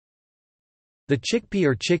The chickpea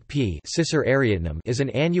or chickpea Cicer arietinum is an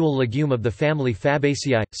annual legume of the family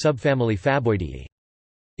Fabaceae, subfamily Faboideae.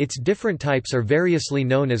 Its different types are variously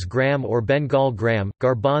known as gram or Bengal gram,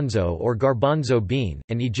 garbanzo or garbanzo bean,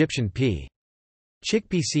 and Egyptian pea.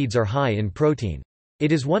 Chickpea seeds are high in protein.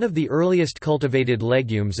 It is one of the earliest cultivated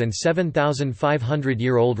legumes and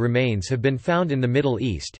 7,500-year-old remains have been found in the Middle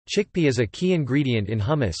East. Chickpea is a key ingredient in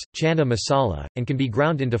hummus, chana masala, and can be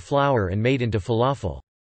ground into flour and made into falafel.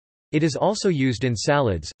 It is also used in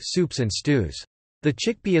salads, soups and stews. The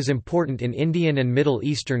chickpea is important in Indian and Middle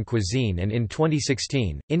Eastern cuisine, and in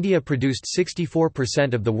 2016, India produced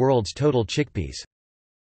 64% of the world's total chickpeas.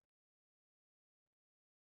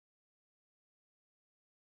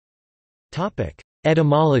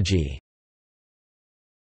 Etymology.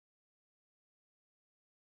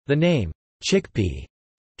 The name, chickpea,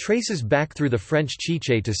 traces back through the French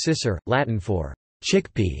chiche to Cicer, Latin for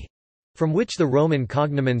chickpea, from which the Roman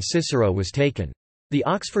cognomen Cicero was taken. The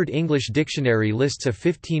Oxford English Dictionary lists a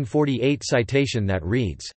 1548 citation that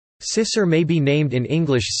reads, "Cicer may be named in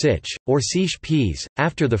English sich, or siche peas,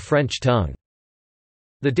 after the French tongue."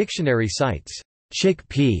 The dictionary cites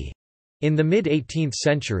chick-pea. In the mid-18th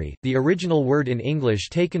century, the original word in English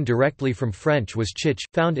taken directly from French was chich,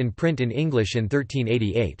 found in print in English in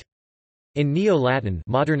 1388. In Neo-Latin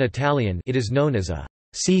modern Italian, it is known as a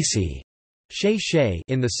cici shay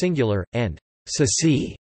in the singular, and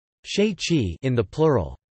cici shay in the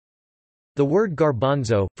plural. The word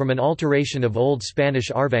garbanzo, from an alteration of Old Spanish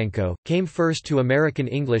arvanco, came first to American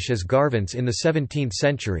English as garvance in the 17th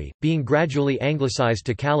century, being gradually anglicized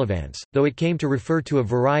to calavance, though it came to refer to a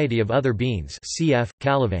variety of other beans, cf.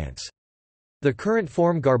 calavance. The current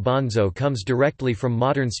form garbanzo comes directly from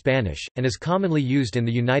modern Spanish, and is commonly used in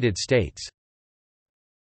the United States.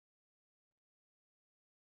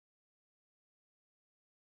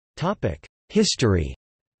 History.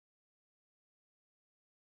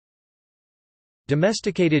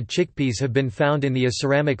 Domesticated chickpeas have been found in the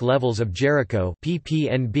Aceramic levels of Jericho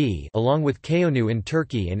 (ppnb), along with Kaonu in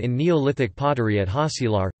Turkey and in Neolithic pottery at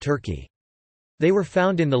Hasilar, Turkey. They were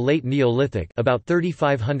found in the late Neolithic about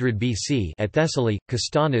 3500 BC at Thessaly,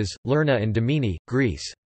 Kastanas, Lerna and Damini,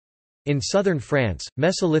 Greece. In southern France,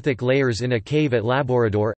 Mesolithic layers in a cave at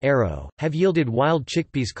Laborador, Arrow, have yielded wild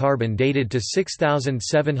chickpeas. Carbon dated to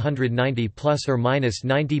 6790 plus or minus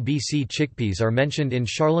 90 BC. Chickpeas are mentioned in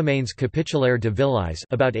Charlemagne's Capitulaire de Villise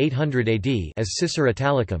about 800 AD as Cicer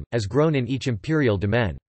italicum, as grown in each imperial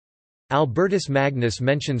domain. Albertus Magnus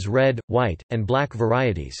mentions red, white, and black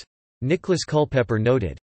varieties. Nicholas Culpeper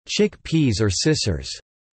noted, "Chickpeas or Cicers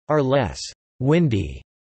are less windy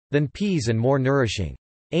than peas and more nourishing."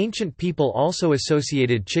 Ancient people also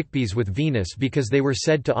associated chickpeas with Venus because they were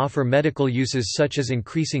said to offer medical uses such as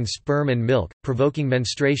increasing sperm and milk, provoking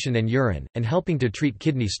menstruation and urine, and helping to treat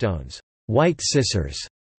kidney stones. White Cicers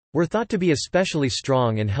were thought to be especially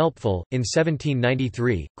strong and helpful. In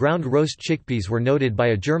 1793, ground roast chickpeas were noted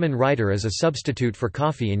by a German writer as a substitute for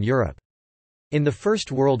coffee in Europe. In the First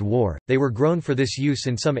World War, they were grown for this use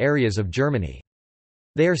in some areas of Germany.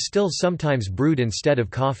 They are still sometimes brewed instead of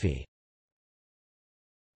coffee.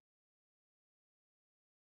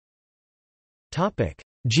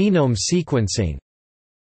 Genome sequencing.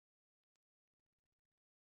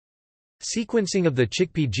 Sequencing of the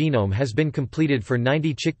chickpea genome has been completed for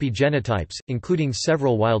 90 chickpea genotypes, including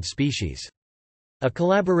several wild species. A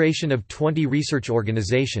collaboration of 20 research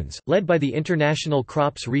organizations, led by the International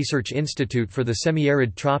Crops Research Institute for the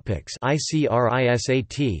Semi-Arid Tropics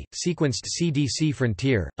 (ICRISAT), sequenced CDC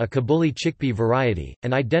Frontier, a Kabuli chickpea variety,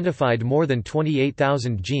 and identified more than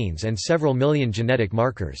 28,000 genes and several million genetic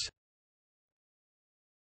markers.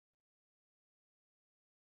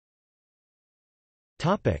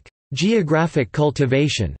 Geographic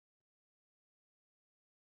cultivation.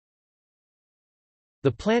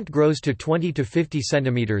 The plant grows to 20 to 50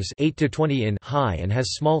 centimeters (8 to 20 in) high and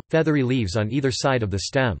has small, feathery leaves on either side of the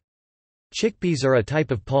stem. Chickpeas are a type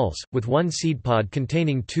of pulse, with one seed pod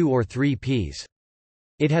containing 2 or 3 peas.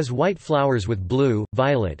 It has white flowers with blue,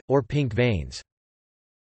 violet, or pink veins.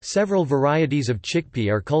 Several varieties of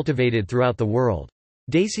chickpea are cultivated throughout the world.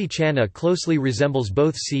 Desi chana closely resembles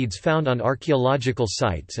both seeds found on archaeological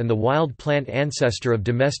sites and the wild plant ancestor of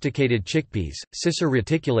domesticated chickpeas, Cicer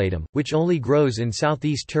reticulatum, which only grows in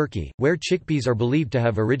southeast Turkey, where chickpeas are believed to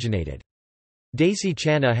have originated. Desi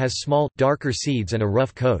chana has small, darker seeds and a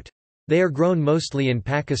rough coat. They are grown mostly in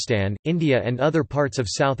Pakistan, India and other parts of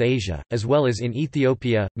South Asia, as well as in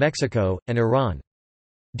Ethiopia, Mexico, and Iran.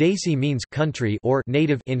 Desi means country or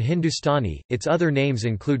native in Hindustani. Its other names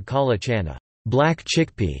include kala chana, black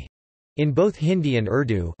chickpea, in both Hindi and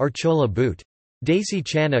Urdu, or chola boot. Desi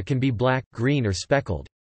chana can be black, green or speckled.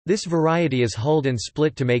 This variety is hulled and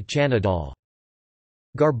split to make chana dal.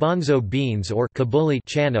 Garbanzo beans or kabuli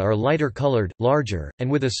chana are lighter colored, larger,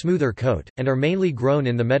 and with a smoother coat, and are mainly grown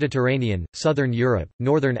in the Mediterranean, southern Europe,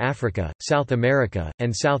 northern Africa, South America,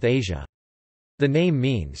 and South Asia. The name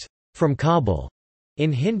means, "from Kabul,"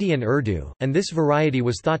 in Hindi and Urdu, and this variety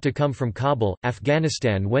was thought to come from Kabul,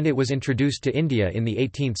 Afghanistan when it was introduced to India in the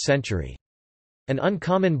 18th century. An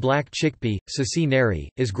uncommon black chickpea, Sassi neri,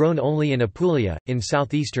 is grown only in Apulia, in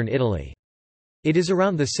southeastern Italy. It is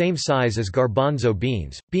around the same size as garbanzo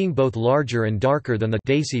beans, being both larger and darker than the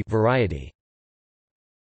desi variety.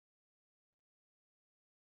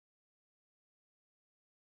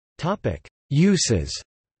 Uses.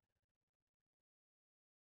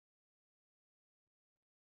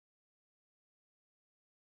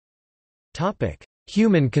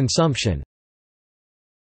 Human consumption.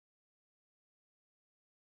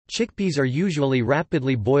 Chickpeas are usually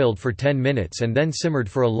rapidly boiled for 10 minutes and then simmered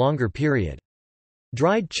for a longer period.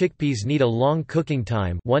 Dried chickpeas need a long cooking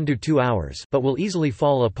time, 1 to 2 hours, but will easily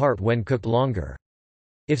fall apart when cooked longer.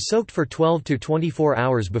 If soaked for 12 to 24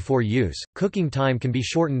 hours before use, cooking time can be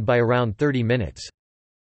shortened by around 30 minutes.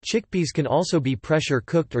 Chickpeas can also be pressure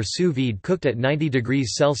cooked or sous vide cooked at 90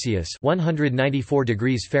 degrees Celsius (194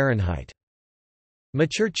 degrees Fahrenheit).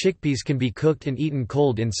 Mature chickpeas can be cooked and eaten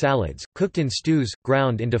cold in salads, cooked in stews,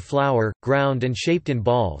 ground into flour, ground and shaped in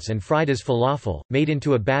balls and fried as falafel, made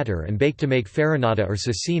into a batter and baked to make farinata or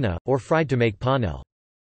cecina, or fried to make panel.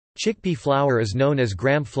 Chickpea flour is known as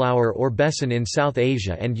gram flour or besan in South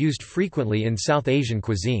Asia and used frequently in South Asian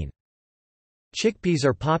cuisine. Chickpeas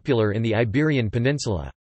are popular in the Iberian Peninsula.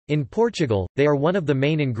 In Portugal, they are one of the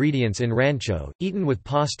main ingredients in rancho, eaten with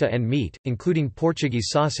pasta and meat, including Portuguese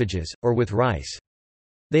sausages, or with rice.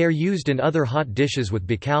 They are used in other hot dishes with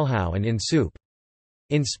bacalhau and in soup.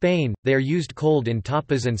 In Spain, they are used cold in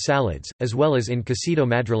tapas and salads, as well as in cocido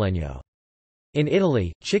madrileño. In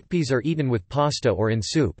Italy, chickpeas are eaten with pasta or in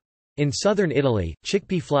soup. In southern Italy,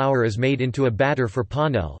 chickpea flour is made into a batter for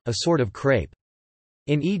panel, a sort of crepe.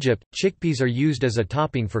 In Egypt, chickpeas are used as a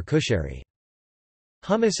topping for kushari.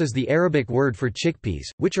 Hummus is the Arabic word for chickpeas,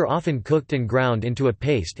 which are often cooked and ground into a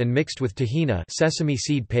paste and mixed with tahina, sesame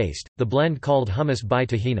seed paste, the blend called hummus by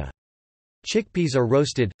tahina. Chickpeas are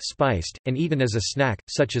roasted, spiced, and eaten as a snack,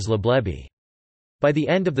 such as leblebi. By the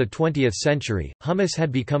end of the 20th century, hummus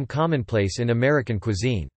had become commonplace in American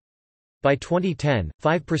cuisine. By 2010,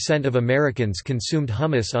 5% of Americans consumed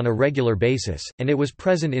hummus on a regular basis, and it was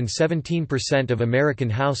present in 17% of American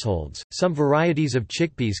households. Some varieties of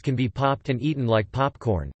chickpeas can be popped and eaten like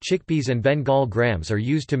popcorn. Chickpeas and Bengal grams are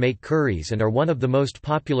used to make curries and are one of the most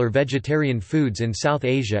popular vegetarian foods in South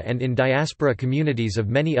Asia and in diaspora communities of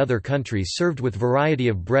many other countries, served with variety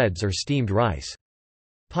of breads or steamed rice.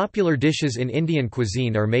 Popular dishes in Indian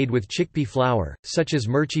cuisine are made with chickpea flour, such as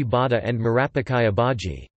mirchi bada and mirapakaya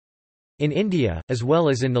bhaji. In India, as well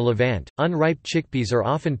as in the Levant, unripe chickpeas are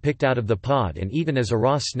often picked out of the pod and eaten as a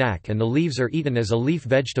raw snack, and the leaves are eaten as a leaf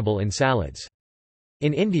vegetable in salads.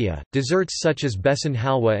 In India, desserts such as besan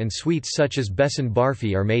halwa and sweets such as besan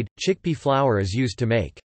barfi are made. Chickpea flour is used to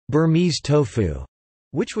make Burmese tofu,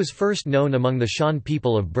 which was first known among the Shan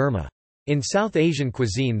people of Burma. In South Asian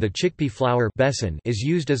cuisine, the chickpea flour besan is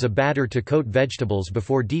used as a batter to coat vegetables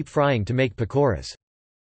before deep frying to make pakoras.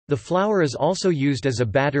 The flour is also used as a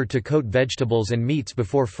batter to coat vegetables and meats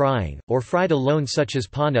before frying, or fried alone such as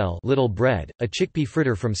panel, little bread, a chickpea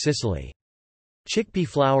fritter from Sicily. Chickpea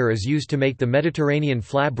flour is used to make the Mediterranean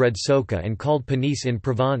flatbread soca and called panisse in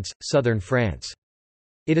Provence, southern France.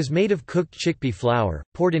 It is made of cooked chickpea flour,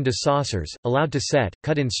 poured into saucers, allowed to set,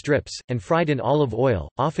 cut in strips, and fried in olive oil,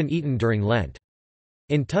 often eaten during Lent.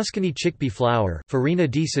 In Tuscany, chickpea flour, farina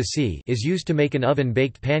di sassi, is used to make an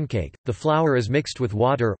oven-baked pancake. The flour is mixed with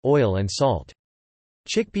water, oil and salt.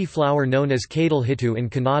 Chickpea flour known as kadalhitu in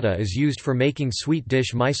Kannada is used for making sweet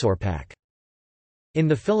dish Mysore pak. In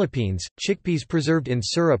the Philippines, chickpeas preserved in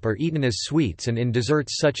syrup are eaten as sweets and in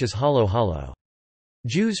desserts such as halo-halo.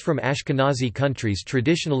 Jews from Ashkenazi countries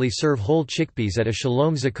traditionally serve whole chickpeas at a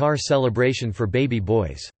Shalom Zakar celebration for baby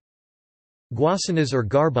boys. Guasanas or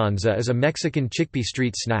garbanza is a Mexican chickpea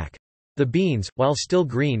street snack. The beans, while still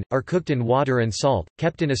green, are cooked in water and salt,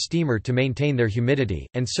 kept in a steamer to maintain their humidity,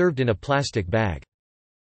 and served in a plastic bag.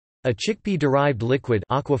 A chickpea-derived liquid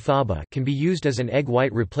aquafaba can be used as an egg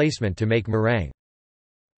white replacement to make meringue.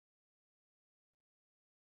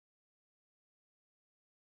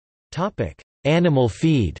 Animal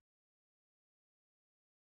feed.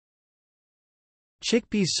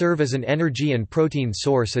 Chickpeas serve as an energy and protein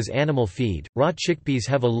source as animal feed. Raw chickpeas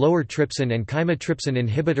have a lower trypsin and chymotrypsin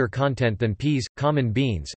inhibitor content than peas, common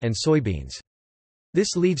beans, and soybeans.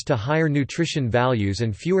 This leads to higher nutrition values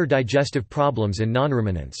and fewer digestive problems in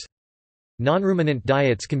non-ruminants. Non-ruminant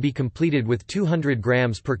diets can be completed with 200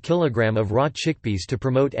 grams per kilogram of raw chickpeas to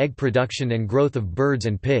promote egg production and growth of birds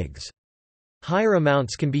and pigs. Higher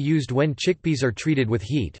amounts can be used when chickpeas are treated with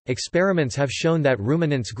heat. Experiments have shown that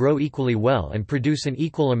ruminants grow equally well and produce an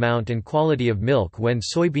equal amount and quality of milk when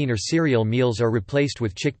soybean or cereal meals are replaced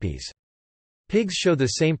with chickpeas. Pigs show the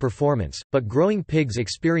same performance, but growing pigs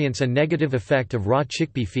experience a negative effect of raw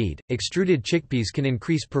chickpea feed. Extruded chickpeas can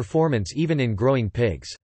increase performance even in growing pigs.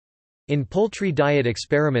 In poultry diet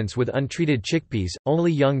experiments with untreated chickpeas,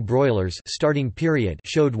 only young broilers starting period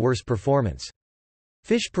showed worse performance.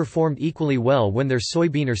 Fish performed equally well when their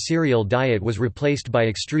soybean or cereal diet was replaced by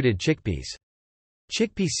extruded chickpeas.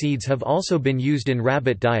 Chickpea seeds have also been used in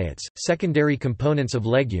rabbit diets. Secondary components of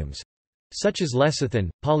legumes, such as lecithin,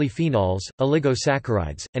 polyphenols,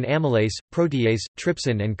 oligosaccharides, and amylase, protease,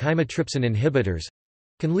 trypsin and chymotrypsin inhibitors,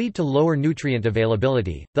 can lead to lower nutrient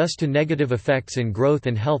availability, thus to negative effects in growth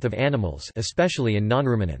and health of animals, especially in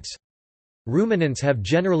non-ruminants. Ruminants have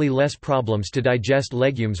generally less problems to digest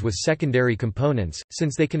legumes with secondary components,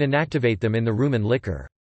 since they can inactivate them in the rumen liquor.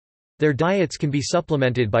 Their diets can be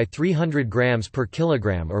supplemented by 300 grams per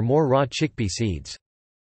kilogram or more raw chickpea seeds.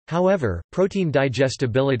 However, protein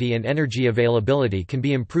digestibility and energy availability can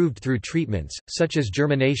be improved through treatments, such as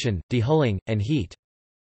germination, dehulling, and heat.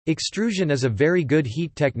 Extrusion is a very good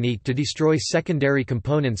heat technique to destroy secondary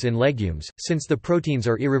components in legumes, since the proteins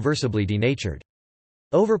are irreversibly denatured.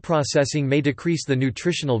 Overprocessing may decrease the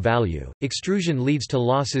nutritional value. Extrusion leads to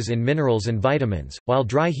losses in minerals and vitamins, while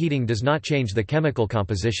dry heating does not change the chemical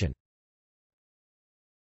composition.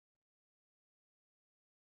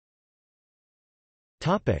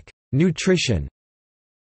 Nutrition.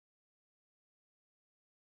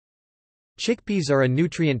 Chickpeas are a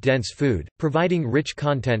nutrient-dense food, providing rich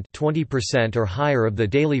content 20% or higher of the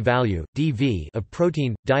daily value (DV) of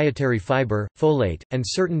protein, dietary fiber, folate, and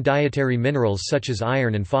certain dietary minerals such as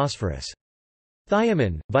iron and phosphorus.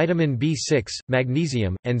 Thiamine, vitamin B6,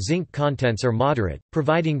 magnesium, and zinc contents are moderate,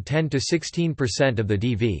 providing 10 to 16% of the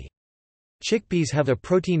DV. Chickpeas have a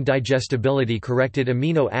protein digestibility corrected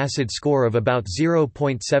amino acid score of about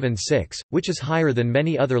 0.76, which is higher than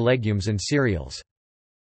many other legumes and cereals.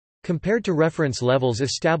 Compared to reference levels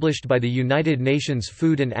established by the United Nations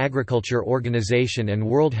Food and Agriculture Organization and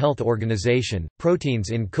World Health Organization,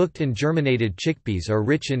 proteins in cooked and germinated chickpeas are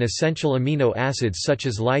rich in essential amino acids such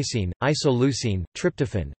as lysine, isoleucine,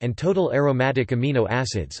 tryptophan, and total aromatic amino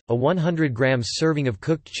acids. A 100 grams serving of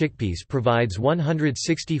cooked chickpeas provides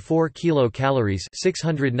 164 kilocalories,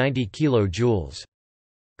 690 kilojoules.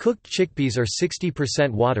 Cooked chickpeas are 60%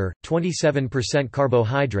 water, 27%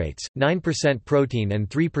 carbohydrates, 9% protein and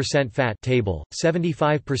 3% fat. Table: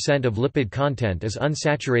 75% of lipid content is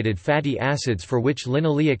unsaturated fatty acids, for which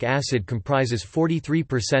linoleic acid comprises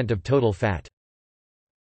 43% of total fat.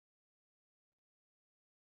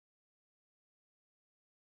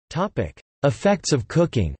 Topic: Effects of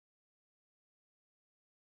cooking.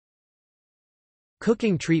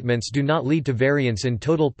 Cooking treatments do not lead to variance in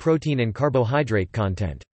total protein and carbohydrate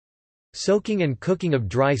content. Soaking and cooking of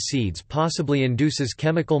dry seeds possibly induces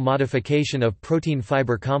chemical modification of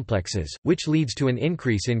protein-fiber complexes, which leads to an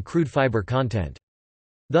increase in crude fiber content.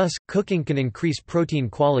 Thus, cooking can increase protein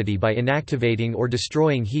quality by inactivating or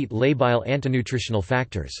destroying heat-labile antinutritional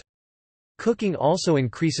factors. Cooking also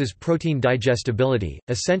increases protein digestibility,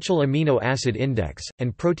 essential amino acid index,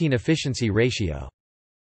 and protein efficiency ratio.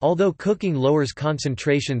 Although cooking lowers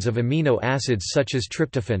concentrations of amino acids such as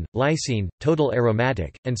tryptophan, lysine, total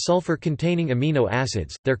aromatic, and sulfur-containing amino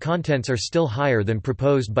acids, their contents are still higher than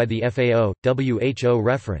proposed by the FAO/WHO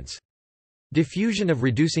reference. Diffusion of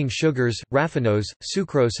reducing sugars, raffinose,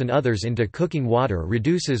 sucrose and others into cooking water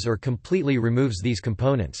reduces or completely removes these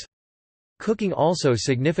components. Cooking also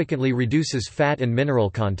significantly reduces fat and mineral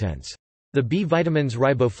contents. The B vitamins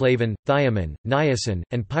riboflavin, thiamine, niacin,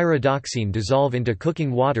 and pyridoxine dissolve into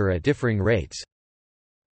cooking water at differing rates.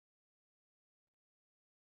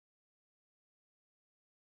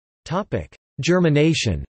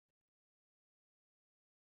 Germination.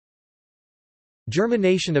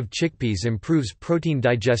 Germination of chickpeas improves protein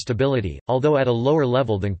digestibility, although at a lower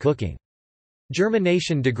level than cooking.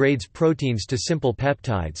 Germination degrades proteins to simple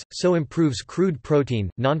peptides, so improves crude protein,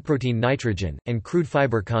 nonprotein nitrogen, and crude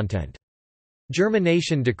fiber content.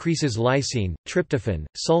 Germination decreases lysine, tryptophan,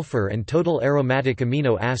 sulfur and total aromatic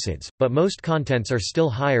amino acids, but most contents are still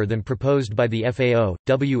higher than proposed by the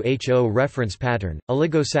FAO/WHO reference pattern.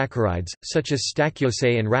 Oligosaccharides, such as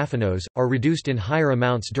stachyose and raffinose, are reduced in higher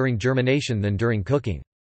amounts during germination than during cooking.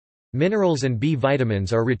 Minerals and B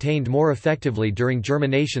vitamins are retained more effectively during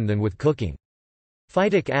germination than with cooking.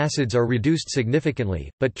 Phytic acids are reduced significantly,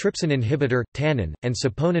 but trypsin inhibitor, tannin, and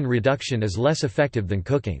saponin reduction is less effective than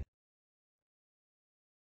cooking.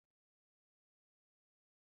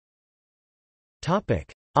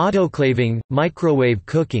 Autoclaving, microwave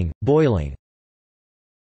cooking, boiling.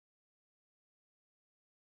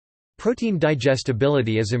 Protein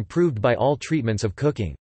digestibility is improved by all treatments of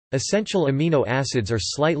cooking. Essential amino acids are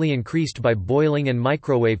slightly increased by boiling and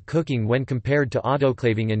microwave cooking when compared to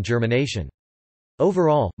autoclaving and germination.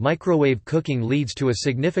 Overall, microwave cooking leads to a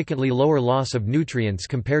significantly lower loss of nutrients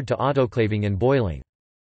compared to autoclaving and boiling.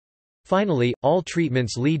 Finally, all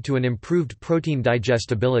treatments lead to an improved protein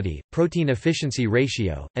digestibility, protein efficiency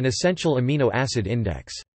ratio, and essential amino acid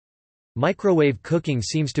index. Microwave cooking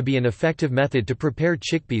seems to be an effective method to prepare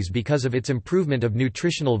chickpeas because of its improvement of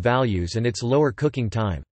nutritional values and its lower cooking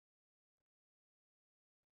time.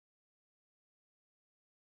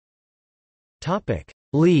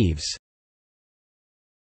 Leaves.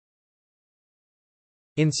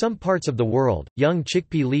 In some parts of the world, young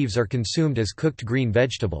chickpea leaves are consumed as cooked green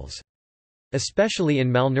vegetables. Especially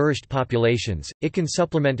in malnourished populations, it can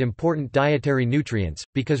supplement important dietary nutrients,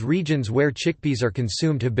 because regions where chickpeas are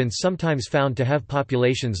consumed have been sometimes found to have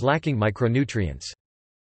populations lacking micronutrients.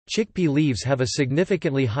 Chickpea leaves have a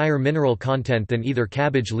significantly higher mineral content than either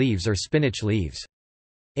cabbage leaves or spinach leaves.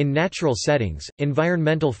 In natural settings,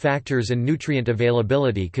 environmental factors and nutrient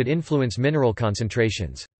availability could influence mineral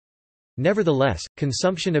concentrations. Nevertheless,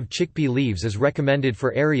 consumption of chickpea leaves is recommended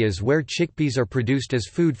for areas where chickpeas are produced as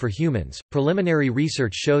food for humans. Preliminary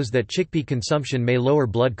research shows that chickpea consumption may lower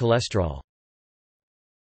blood cholesterol.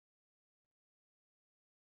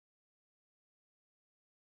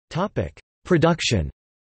 Topic: Production.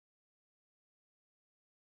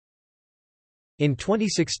 In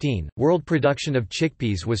 2016, world production of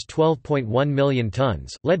chickpeas was 12.1 million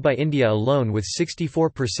tons, led by India alone with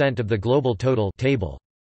 64% of the global total. Table.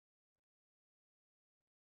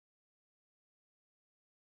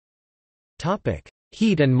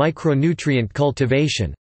 Heat and micronutrient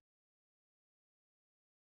cultivation.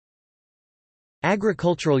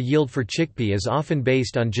 Agricultural yield for chickpea is often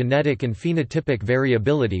based on genetic and phenotypic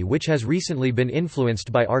variability, which has recently been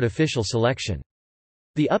influenced by artificial selection.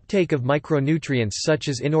 The uptake of micronutrients such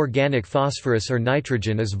as inorganic phosphorus or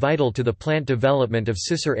nitrogen is vital to the plant development of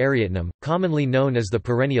Cicer arietinum, commonly known as the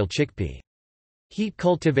perennial chickpea. Heat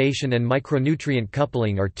cultivation and micronutrient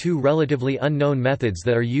coupling are two relatively unknown methods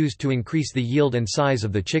that are used to increase the yield and size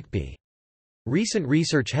of the chickpea. Recent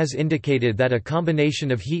research has indicated that a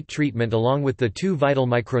combination of heat treatment along with the two vital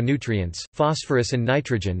micronutrients, phosphorus and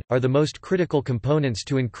nitrogen, are the most critical components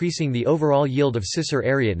to increasing the overall yield of Cicer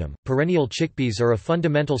arietinum. Perennial chickpeas are a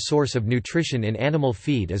fundamental source of nutrition in animal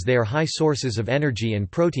feed as they are high sources of energy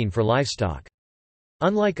and protein for livestock.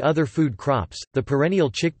 Unlike other food crops, the perennial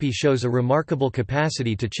chickpea shows a remarkable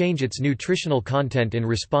capacity to change its nutritional content in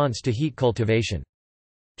response to heat cultivation.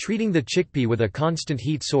 Treating the chickpea with a constant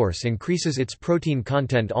heat source increases its protein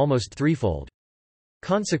content almost threefold.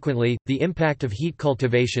 Consequently, the impact of heat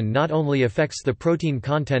cultivation not only affects the protein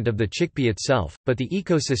content of the chickpea itself, but the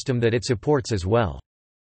ecosystem that it supports as well.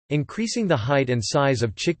 Increasing the height and size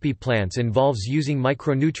of chickpea plants involves using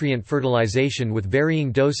micronutrient fertilization with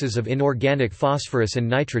varying doses of inorganic phosphorus and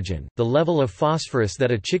nitrogen. The level of phosphorus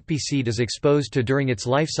that a chickpea seed is exposed to during its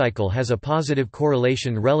life cycle has a positive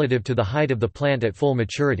correlation relative to the height of the plant at full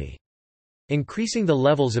maturity. Increasing the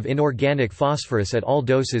levels of inorganic phosphorus at all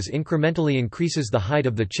doses incrementally increases the height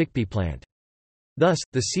of the chickpea plant. Thus,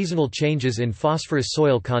 the seasonal changes in phosphorus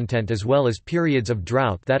soil content as well as periods of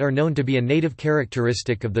drought that are known to be a native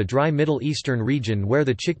characteristic of the dry Middle Eastern region where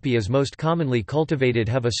the chickpea is most commonly cultivated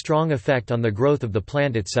have a strong effect on the growth of the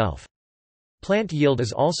plant itself. Plant yield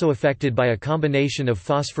is also affected by a combination of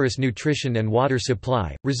phosphorus nutrition and water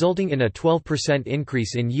supply, resulting in a 12%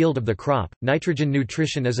 increase in yield of the crop. Nitrogen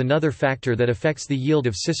nutrition is another factor that affects the yield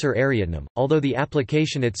of Cicer arietinum, although the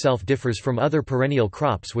application itself differs from other perennial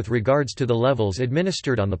crops with regards to the levels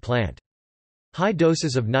administered on the plant. High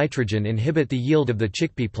doses of nitrogen inhibit the yield of the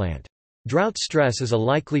chickpea plant. Drought stress is a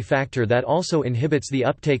likely factor that also inhibits the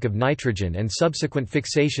uptake of nitrogen and subsequent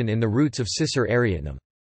fixation in the roots of Cicer arietinum.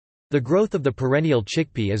 The growth of the perennial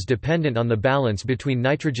chickpea is dependent on the balance between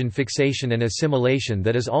nitrogen fixation and assimilation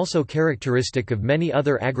that is also characteristic of many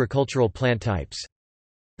other agricultural plant types.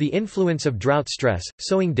 The influence of drought stress,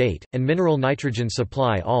 sowing date, and mineral nitrogen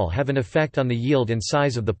supply all have an effect on the yield and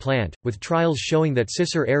size of the plant, with trials showing that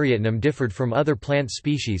Cicer arietinum differed from other plant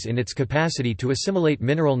species in its capacity to assimilate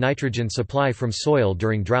mineral nitrogen supply from soil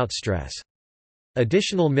during drought stress.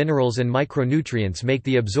 Additional minerals and micronutrients make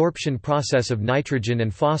the absorption process of nitrogen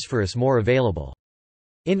and phosphorus more available.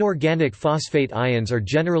 Inorganic phosphate ions are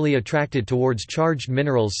generally attracted towards charged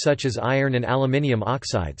minerals such as iron and aluminium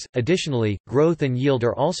oxides. Additionally, growth and yield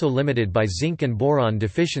are also limited by zinc and boron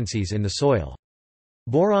deficiencies in the soil.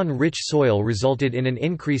 Boron-rich soil resulted in an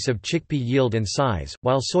increase of chickpea yield and size,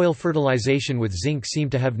 while soil fertilization with zinc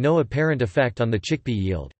seemed to have no apparent effect on the chickpea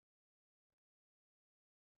yield.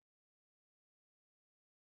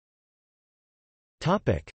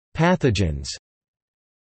 Pathogens.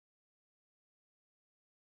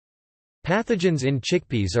 Pathogens in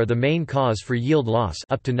chickpeas are the main cause for yield loss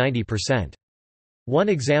up to 90%. One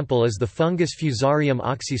example is the fungus Fusarium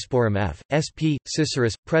oxysporum F. sp.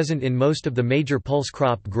 ciceris, present in most of the major pulse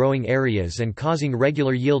crop growing areas and causing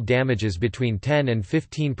regular yield damages between 10 and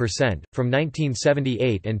 15%. From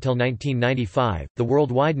 1978 until 1995, the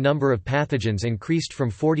worldwide number of pathogens increased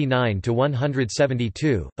from 49 to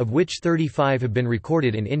 172, of which 35 have been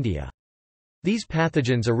recorded in India. These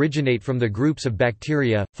pathogens originate from the groups of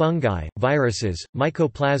bacteria, fungi, viruses,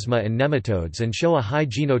 mycoplasma and nematodes and show a high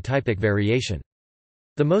genotypic variation.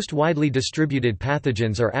 The most widely distributed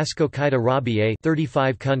pathogens are Ascochyta rabiei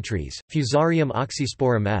 35 countries, Fusarium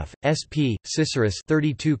oxysporum F. sp. ciceris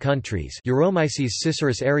 32 countries, Uromyces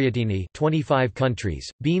ciceris arietini 25 countries,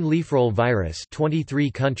 bean leaf roll virus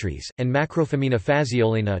 23 countries, and Macrophamina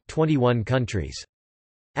phaseolina 21 countries.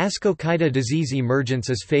 Ascochyta disease emergence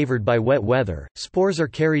is favored by wet weather, spores are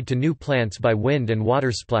carried to new plants by wind and water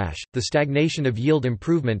splash. The stagnation of yield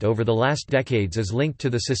improvement over the last decades is linked to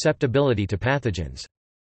the susceptibility to pathogens.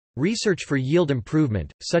 Research for yield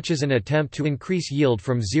improvement, such as an attempt to increase yield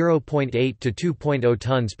from 0.8 to 2.0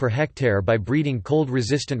 tons per hectare by breeding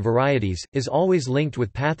cold-resistant varieties, is always linked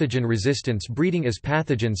with pathogen resistance breeding as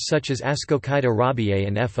pathogens such as Ascochyta rabiei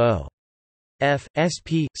and F.O. F.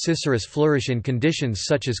 sp. ciceris flourish in conditions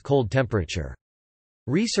such as cold temperature.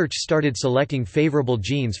 Research started selecting favorable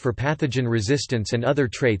genes for pathogen resistance and other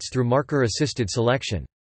traits through marker-assisted selection.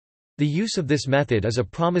 The use of this method is a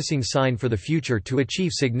promising sign for the future to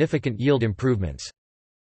achieve significant yield improvements.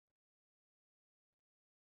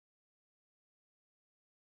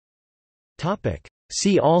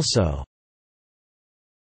 See also: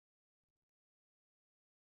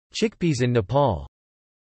 Chickpeas in Nepal.